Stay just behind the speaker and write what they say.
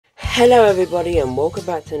Hello everybody and welcome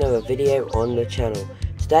back to another video on the channel.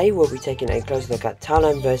 Today we'll be taking a close look at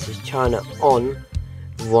Thailand vs China on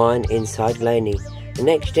Ryan Inside Laney, the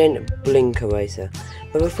next gen Blinkr racer.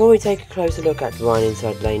 But before we take a closer look at Ryan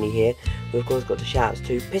Inside Laney here, we've of course got the shout outs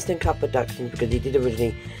to Piston Cup Productions, because he did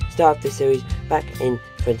originally start this series back in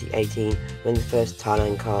 2018 when the first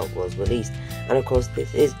Thailand car was released. And of course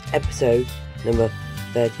this is episode number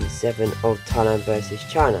 37 of Thailand vs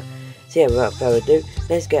China. So yeah, without further ado,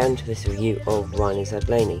 let's get into this review of Ryan Inside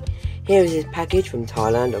Laney. Here is his package from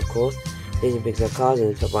Thailand, of course. These are Pixar cars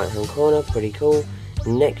in the top right hand corner, pretty cool.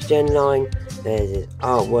 Next gen line, there's his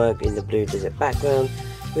artwork in the blue desert background.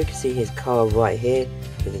 We can see his car right here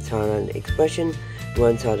with the Thailand expression.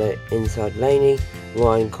 Ryan Inside Laney,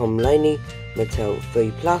 Ryan Laney, Mattel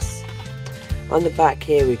 3+. On the back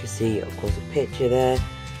here we can see, of course, a picture there,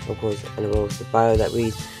 of course, and of course the bio that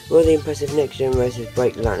reads, will the impressive next gen races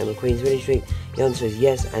break Lightning McQueen's winning streak? The answer is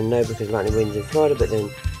yes and no, because Lightning wins in Florida but then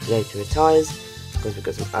later retires. Of course, we've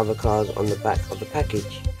got some other cars on the back of the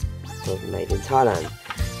package, made in Thailand.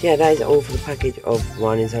 So yeah, that is all for the package of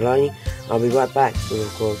Ryan Inside Laney. I'll be right back with,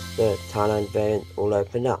 of course, the Thailand variant all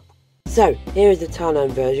opened up. So here is the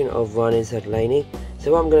Thailand version of Ryan Inside Laney.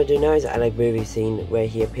 So what I'm going to do now is add a movie scene where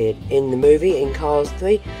he appeared in the movie in Cars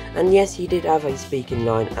 3, and yes, he did have a speaking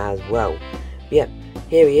line as well. But yep,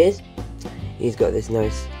 here he is. He's got this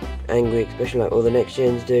nice angry expression like all the next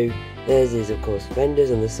gens do. There's his, of course, fenders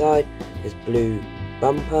on the side, this blue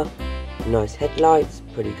bumper, nice headlights,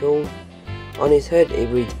 pretty cool. On his hood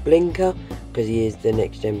it reads Blinkr, because he is the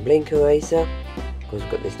next gen Blinkr racer. Of course,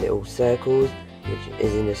 we've got this little circles which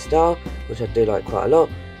is in a star, which I do like quite a lot.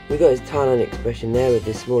 We've got his Thailand expression there with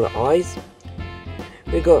the smaller eyes.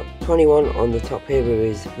 We've got 21 on the top here with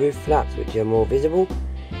his roof flaps, which are more visible.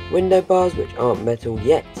 Window bars, which aren't metal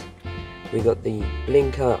yet. We've got the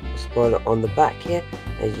Blinkr spoiler on the back here,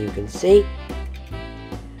 as you can see.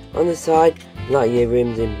 On the side, Lightyear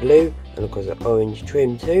rims in blue, and of course an orange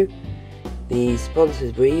trim too. The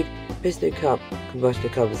sponsors read Piston Cup,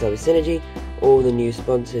 Combustor Cover Service Synergy, all the new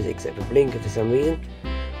sponsors except for Blinkr for some reason.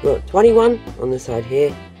 We've got 21 on the side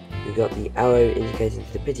here. We've got the arrow indicating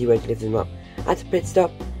to the pity way to lift them up at a pit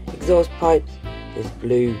stop. Exhaust pipes, this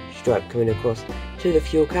blue stripe coming across to the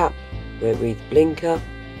fuel cap where it reads Blinkr,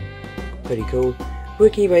 pretty cool.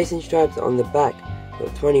 Rookie racing stripes on the back,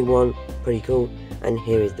 got 21, pretty cool. And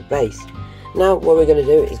here is the base. Now what we're going to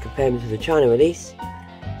do is compare them to the China release.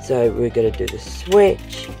 So we're going to do the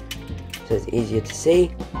switch so it's easier to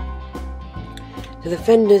see. So the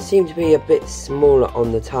fenders seem to be a bit smaller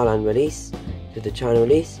on the Thailand release to the China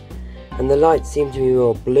release, and the lights seem to be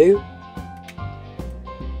more blue.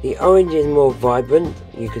 The orange is more vibrant,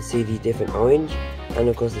 you can see the different orange, and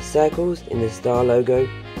of course the circles in the star logo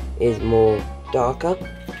is more darker.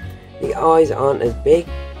 The eyes aren't as big,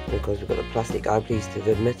 and of course we've got the plastic eyepiece to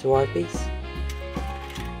the metal eyepiece.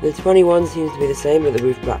 The 21 seems to be the same, but the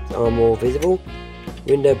roof flaps are more visible.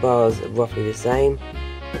 Window bars are roughly the same.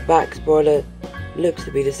 The back spoiler looks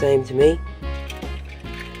to be the same to me.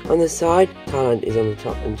 On the side, Thailand is on the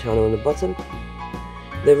top and China on the bottom.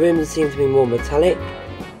 The rims seem to be more metallic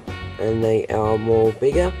and they are more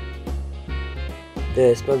bigger.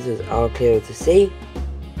 The sponsors are clearer to see.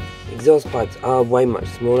 Exhaust pipes are way much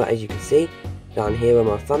smaller, as you can see down here where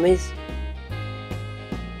my thumb is.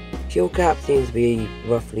 Fuel cap seems to be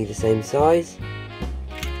roughly the same size.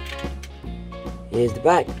 Here's the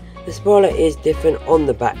back. The spoiler is different on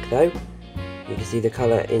the back though. You can see the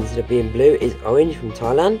colour, instead of being blue, is orange from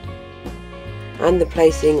Thailand. And the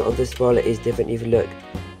placing of the spoiler is different. If you look,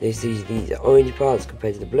 you see these orange parts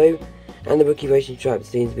compared to the blue. And the rookie racing stripe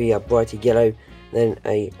seems to be a brighter yellow than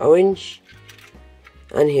a orange.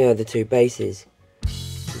 And here are the two bases.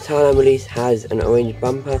 The Thailand release has an orange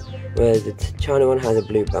bumper, whereas the China one has a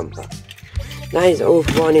blue bumper. That is all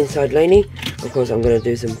for Ryan Inside Laney. Of course, I'm going to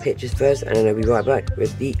do some pictures first, and then I'll be right back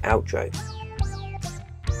with the outro.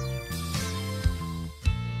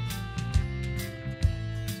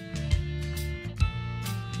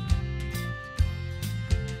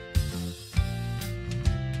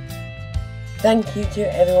 Thank you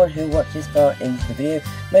to everyone who watched this far into the video.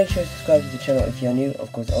 Make sure to subscribe to the channel if you are new.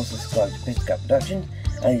 Of course, also subscribe to Piston Cup Productions,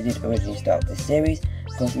 as you did originally start this series.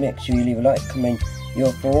 Of course, make sure you leave a like, comment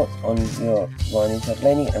your thoughts on your Ryan Inside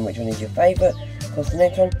Laney and which one is your favourite. Of course, the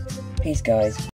next one. Peace, guys.